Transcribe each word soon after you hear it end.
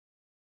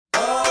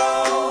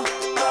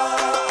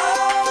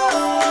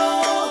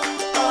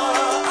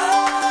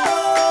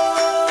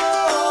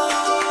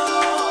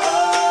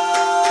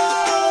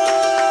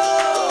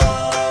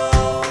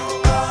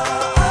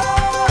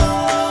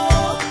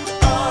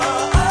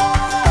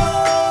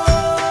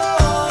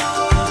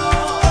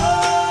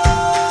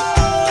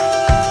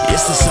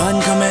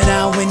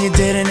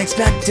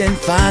unexpected,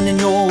 finding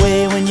your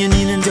way when you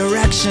need a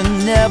direction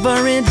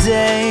every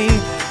day.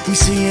 We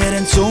see it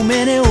in so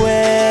many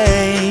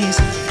ways.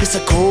 It's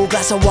a cold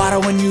glass of water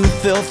when you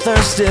feel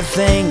thirsty,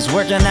 things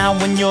working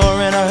out when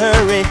you're in a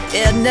hurry.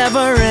 It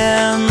never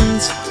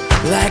ends,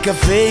 like a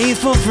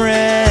faithful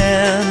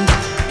friend.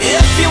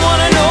 If you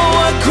wanna know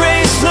what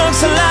grace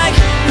looks like,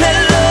 let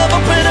love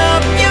open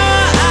up your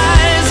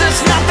eyes.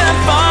 It's not that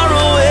far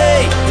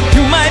away,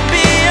 you might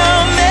be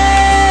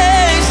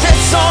amazed.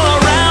 It's all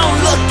around,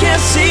 look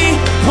and see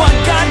what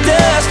God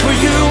does for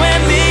you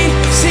and me.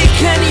 Seek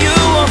and you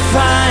will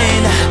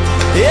find,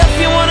 if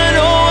you wanna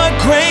know what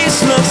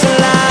grace looks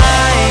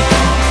like.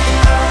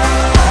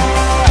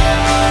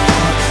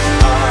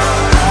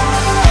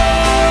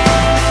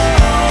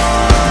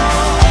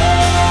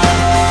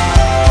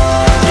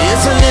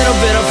 It's a little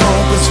bit of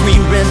hope and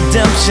sweet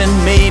redemption,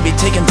 maybe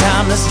taking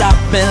time to stop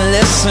and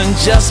listen,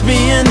 just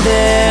being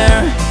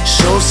there,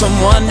 show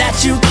someone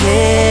that you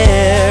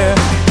care.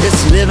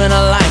 It's living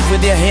a life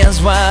with your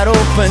hands wide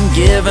open,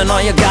 giving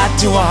all you got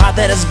to a heart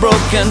that is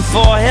broken,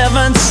 for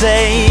heaven's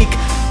sake.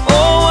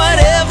 Oh,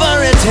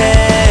 whatever it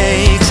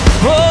takes.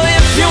 Oh,